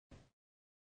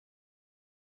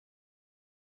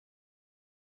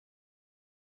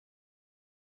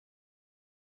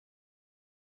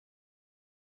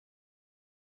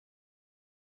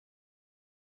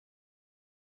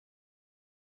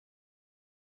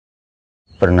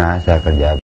Pernah saya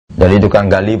kerja. Jadi tukang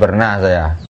gali pernah saya.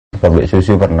 Pabrik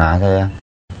susu pernah saya.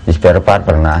 Di spare part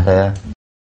pernah saya.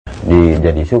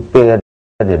 Jadi supir,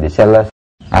 jadi sales.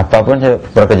 Apapun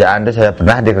pekerjaan itu saya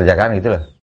pernah dikerjakan gitu loh.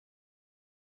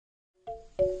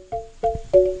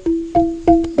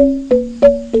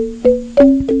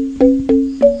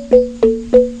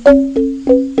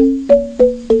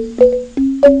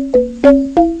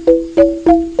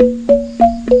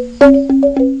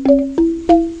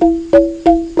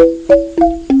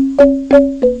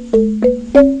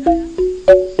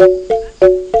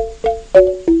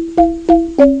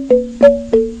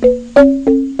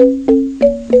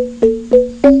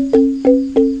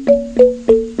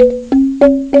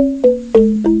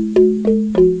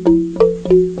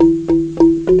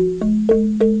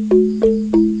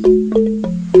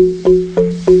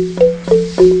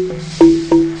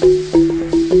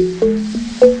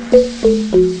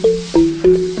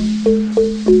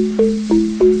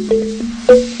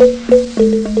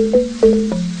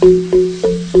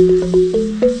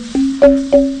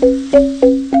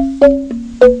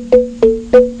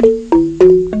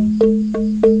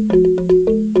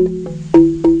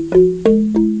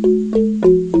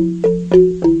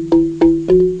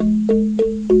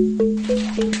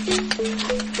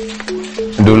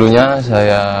 Dulunya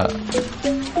saya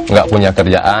nggak punya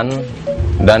kerjaan,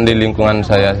 dan di lingkungan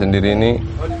saya sendiri ini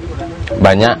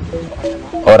banyak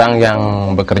orang yang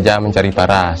bekerja mencari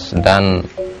paras, dan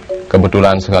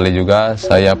kebetulan sekali juga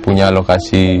saya punya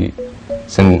lokasi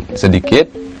sedikit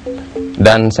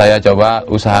dan saya coba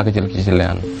usaha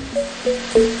kecil-kecilan.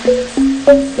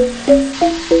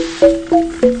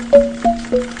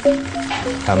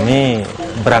 Kami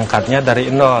berangkatnya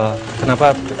dari nol.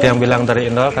 Kenapa yang bilang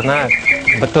dari nol? Karena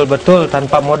betul-betul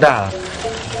tanpa modal.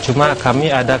 Cuma kami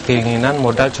ada keinginan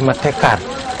modal cuma tekad.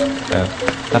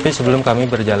 Tapi sebelum kami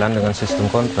berjalan dengan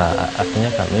sistem kontrak, artinya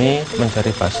kami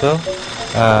mencari paso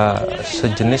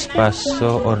sejenis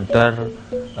paso order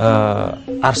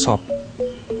arsop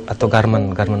atau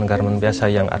garment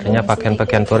biasa, yang artinya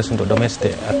pakaian-pakaian turis untuk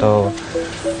domestik atau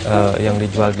yang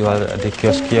dijual-jual di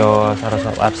kios-kios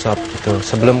arsop gitu.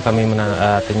 Sebelum kami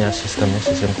artinya sistem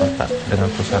kontrak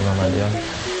dengan perusahaan Muhammadiyah.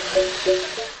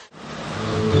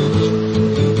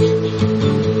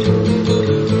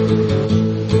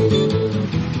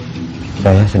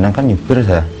 Saya senang kan nyupir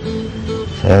saya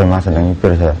memang senang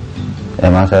nyupir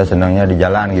emang saya senangnya di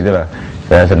jalan gitu loh.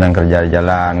 Saya senang kerja di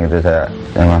jalan gitu, saya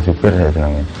emang supir saya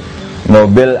senangnya.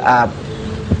 Mobil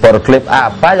forklift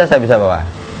apa aja saya bisa bawa,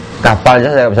 kapal aja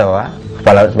saya bisa bawa,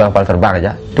 kapal terbang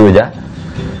aja, itu aja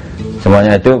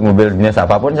semuanya, itu mobil jenis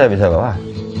apapun saya bisa bawa.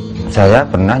 Saya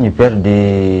pernah nyupir di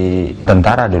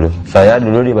tentara dulu. Saya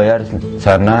dulu dibayar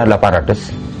sana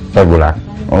 800 per bulan.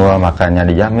 Oh, makannya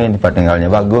dijamin, tempat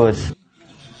tinggalnya bagus.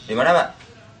 Di mana, Pak?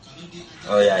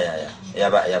 Oh ya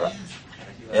Pak,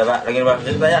 ya Pak, lagi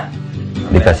cerita ya.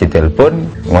 Dikasih telepon,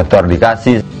 motor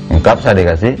dikasih, lengkap saya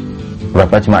dikasih.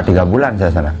 Berapa cuma 3 bulan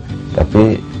saya sana.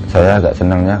 Tapi saya agak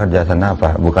senangnya kerja sana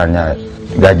apa? Bukannya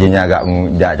gajinya agak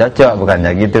cocok,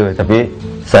 bukannya gitu. Tapi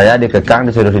saya dikekang,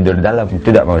 disuruh tidur di dalam,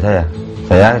 itu tidak mau saya.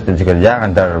 Saya kerja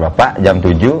kantor bapak jam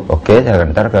 7, oke, saya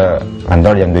kantor ke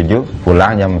kantor jam 7,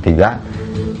 pulang jam 3,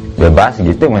 bebas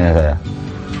gitu maunya saya.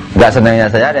 Nggak senangnya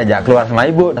saya diajak keluar sama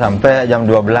ibu sampai jam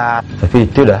 12. Tapi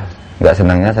itu dah, nggak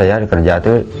senangnya saya di kerja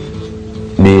tuh,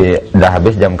 udah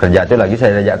habis jam kerja tuh lagi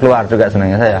saya diajak keluar, tuh nggak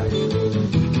senangnya saya.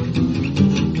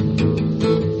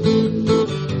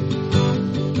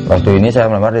 Waktu ini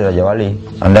saya melamar di Raja Wali.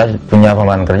 Anda punya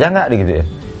pengalaman kerja nggak gitu ya?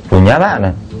 Punya Pak.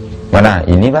 Mana?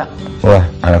 Ini Pak. Wah,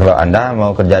 kalau Anda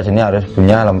mau kerja sini harus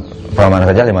punya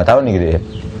pengalaman kerja 5 tahun gitu ya.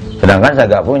 Sedangkan saya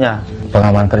nggak punya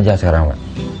pengalaman kerja sekarang Pak.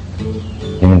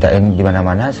 Dimintain di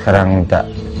mana-mana sekarang minta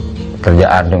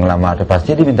kerjaan untuk ngelamar,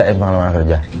 pasti dimintain pengalaman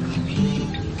kerja.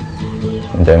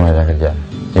 Mintain pengalaman kerja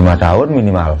 5 tahun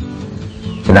minimal.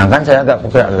 Sedangkan saya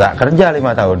nggak kerja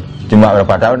 5 tahun. Cuma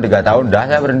berapa tahun, 3 tahun dah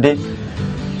saya berhenti.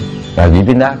 Lagi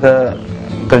pindah ke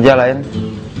kerja lain.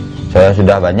 Saya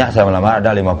sudah banyak, saya melamar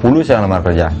ada 50 saya melamar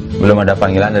kerja. Belum ada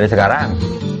panggilan dari sekarang.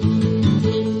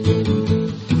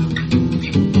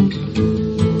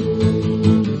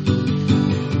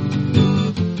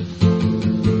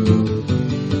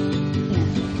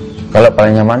 Kalau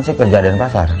paling nyaman sih kerja di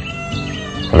pasar.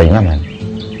 Paling nyaman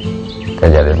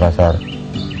kerja di pasar.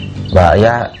 Mbak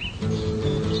ya,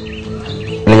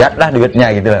 lihatlah duitnya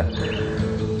gitu lah.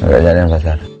 Kerja di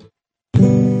pasar.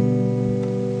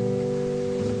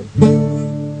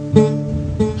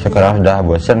 Sekarang sudah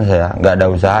bosan saya, nggak ada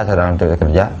usaha sekarang untuk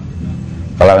kerja.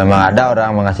 Kalau memang ada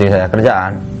orang mengasih saya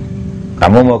kerjaan,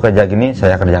 kamu mau kerja gini,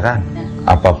 saya kerjakan.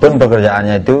 Apapun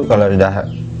pekerjaannya itu, kalau sudah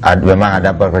memang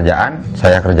ada pekerjaan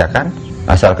saya kerjakan,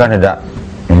 asalkan tidak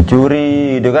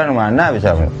mencuri, itu kan mana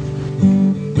bisa.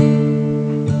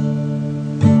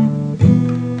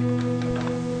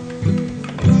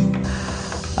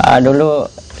 Dulu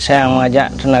saya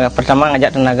pertama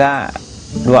ngajak tenaga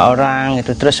 2 orang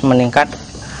itu, terus meningkat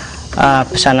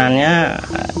pesanannya,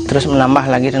 terus menambah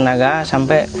lagi tenaga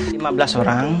sampai 15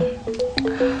 orang.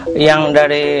 Yang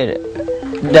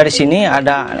dari sini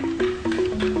ada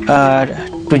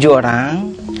 7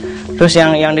 orang, terus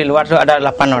yang di luar itu ada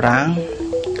 8 orang.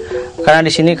 Karena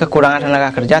di sini kekurangan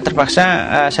tenaga kerja, terpaksa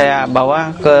saya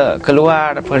bawa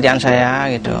keluar pekerjaan saya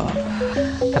gitu.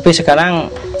 Tapi sekarang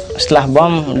setelah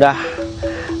bom udah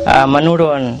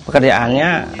menurun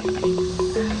pekerjaannya,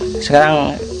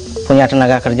 sekarang punya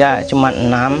tenaga kerja cuma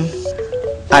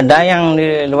 6. Ada yang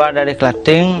di luar dari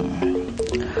Kelating,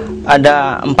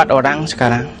 ada 4 orang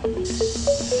sekarang.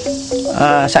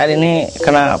 Saat ini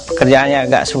karena pekerjaannya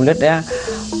agak sulit ya,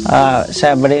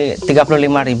 saya beri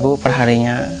 35.000 per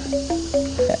harinya.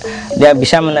 Dia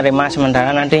bisa menerima sementara,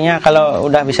 nantinya kalau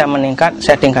udah bisa meningkat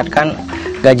saya tingkatkan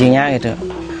gajinya gitu.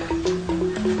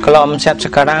 Kalau omset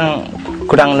sekarang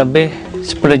kurang lebih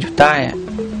 10 juta ya,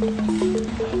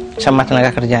 sama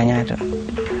tenaga kerjanya itu.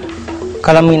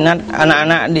 Kalau minat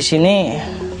anak-anak di sini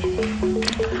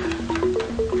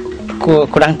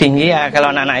kurang tinggi ya kalau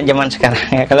anak-anak zaman sekarang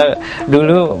ya. Kalau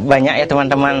dulu banyak ya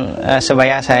teman-teman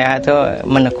sebaya saya itu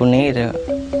menekuni itu.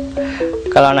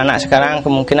 Kalau anak-anak sekarang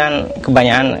kemungkinan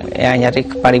kebanyakan ya nyari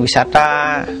ke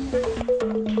pariwisata.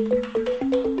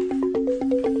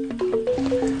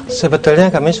 Sebetulnya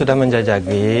kami sudah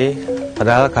menjajaki,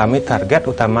 padahal kami target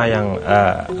utama yang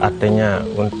artinya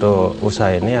untuk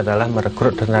usaha ini adalah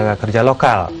merekrut tenaga kerja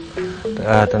lokal.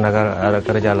 Tenaga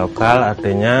kerja lokal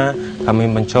artinya kami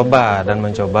mencoba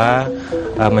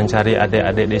mencari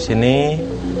adik-adik di sini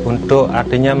untuk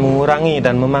artinya mengurangi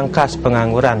dan memangkas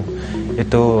pengangguran.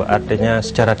 Itu artinya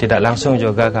secara tidak langsung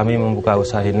juga kami membuka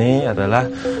usaha ini adalah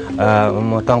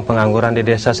memotong pengangguran di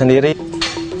desa sendiri.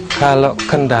 Kalau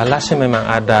kendala sih memang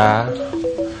ada,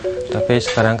 tapi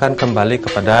sekarang kan kembali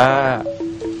kepada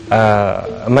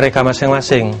mereka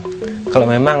masing-masing. Kalau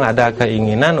memang ada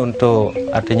keinginan untuk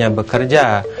artinya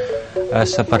bekerja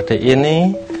seperti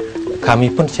ini, kami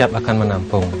pun siap akan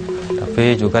menampung.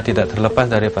 Tapi juga tidak terlepas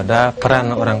daripada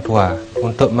peran orang tua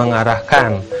untuk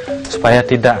mengarahkan supaya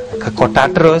tidak ke kota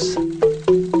terus.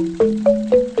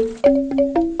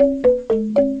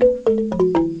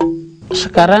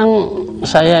 Sekarang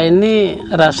saya ini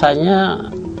rasanya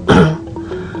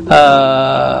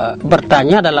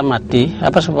bertanya dalam hati,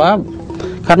 apa sebab?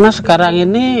 Karena sekarang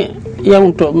ini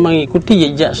yang untuk mengikuti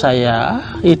jejak saya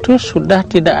itu sudah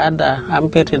tidak ada,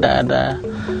 hampir tidak ada.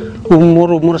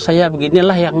 Umur saya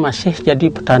beginilah yang masih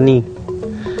jadi petani.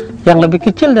 Yang lebih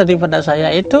kecil daripada saya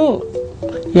itu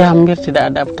ya hampir tidak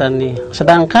ada petani.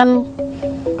 Sedangkan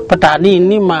petani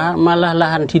ini malah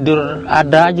lahan tidur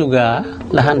ada juga,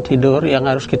 lahan tidur yang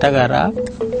harus kita garap.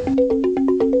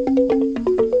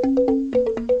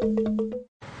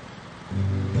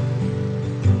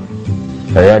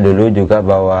 Saya dulu juga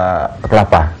bawa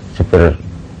kelapa, supir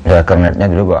ya,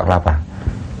 kernetnya dulu bawa kelapa,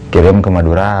 kirim ke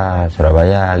Madura,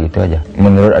 Surabaya gitu aja.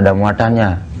 Menurut ada muatannya.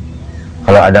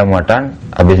 Kalau ada muatan,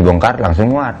 habis bongkar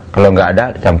langsung muat. Kalau nggak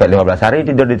ada, sampai 15 hari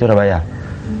tidur di Surabaya.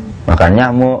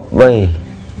 Makanya boy,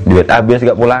 duit habis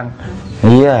gak pulang.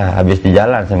 Iya, habis di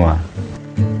jalan semua.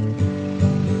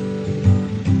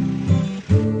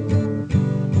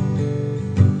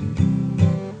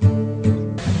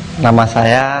 Nama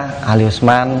saya Ali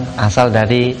Usman, asal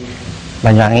dari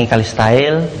Banyuwangi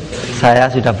Kalistail. Saya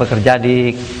sudah bekerja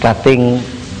di Kelating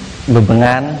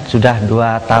Bebengan sudah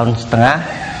 2,5 tahun.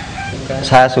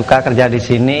 Saya suka kerja di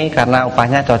sini karena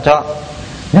upahnya cocok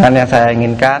dengan yang saya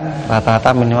inginkan, rata-rata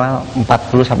minimal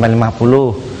 40-50.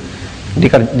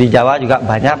 Di Jawa juga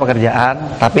banyak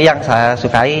pekerjaan, tapi yang saya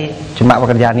sukai cuma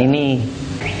pekerjaan ini.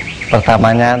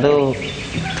 Pertamanya tuh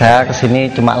saya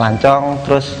kesini cuma lancong,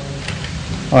 terus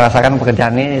merasakan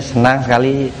pekerjaan ini senang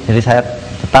sekali, jadi saya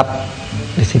tetap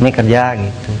di sini kerja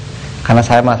gitu. Karena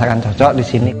saya merasakan cocok di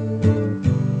sini.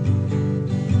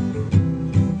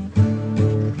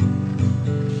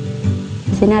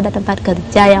 Di sini ada tempat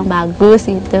kerja yang bagus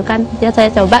gitu kan. Ya saya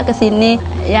coba ke sini.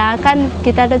 Ya kan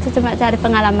kita tuh cuma cari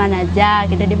pengalaman aja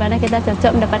gitu, di mana kita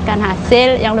cocok mendapatkan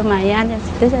hasil yang lumayan. Ya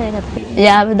situ saya kata.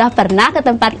 Ya udah pernah ke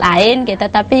tempat lain gitu,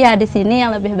 tapi ya di sini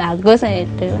yang lebih bagus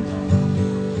itu.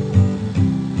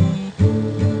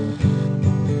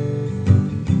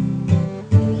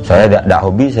 Saya tidak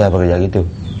hobi saya bekerja gitu.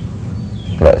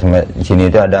 Kalau di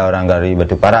sini itu ada orang dari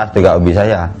batu paras, juga hobi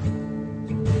saya.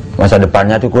 Masa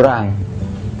depannya tuh kurang.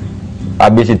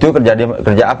 Habis itu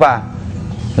kerja apa?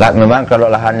 Memang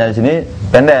kalau lahannya di sini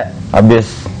pendek,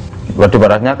 habis batu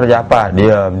barasnya kerja apa?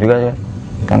 Diam juga ya.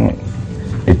 Kan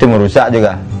itu merusak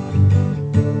juga.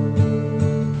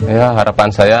 Ya, harapan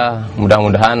saya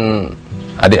mudah-mudahan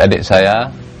adik-adik saya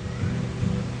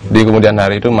di kemudian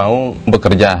hari itu mau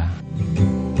bekerja.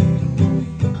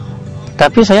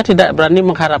 Tapi saya tidak berani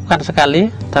mengharapkan sekali,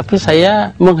 tapi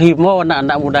saya menghimbau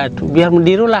anak-anak muda itu biar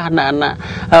menirulah anak-anak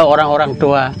orang-orang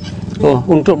tua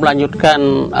untuk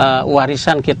melanjutkan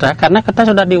warisan kita, karena kita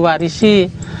sudah diwarisi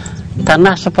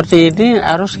tanah seperti ini,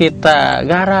 harus kita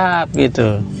garap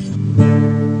gitu.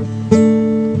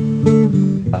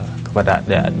 Kepada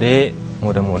adik-adik,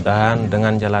 mudah-mudahan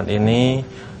dengan jalan ini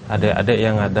adik-adik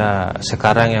yang ada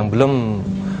sekarang yang belum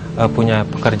punya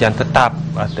pekerjaan tetap,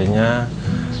 artinya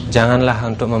janganlah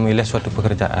untuk memilih suatu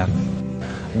pekerjaan.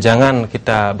 Jangan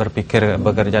kita berpikir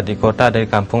bekerja di kota, dari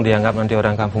kampung dianggap nanti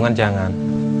orang kampungan, jangan.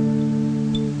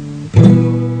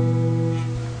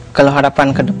 Kalau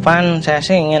harapan ke depan, saya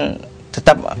sih ingin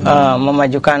tetap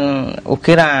memajukan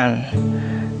ukiran.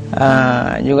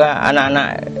 Juga anak-anak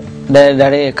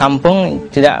dari kampung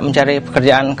tidak mencari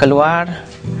pekerjaan keluar,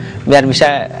 biar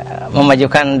bisa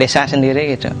memajukan desa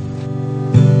sendiri gitu.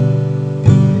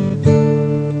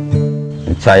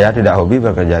 Saya tidak hobi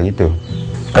bekerja gitu.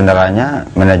 Kendalanya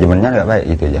manajemennya nggak baik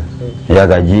gitu aja. Ya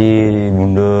gaji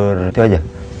mundur itu aja.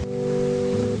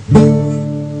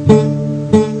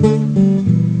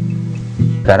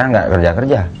 Sekarang nggak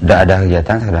kerja, udah ada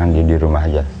kegiatan sekarang di rumah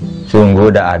aja.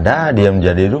 Sungguh udah ada, diam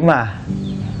jadi rumah.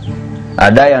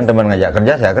 Ada yang teman ngajak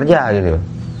kerja, saya kerja gitu.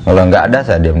 Kalau nggak ada,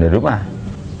 saya diam di rumah.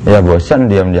 Ya bosan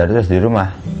diam terus di rumah.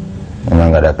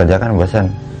 Memang nggak ada kerja kan bosan.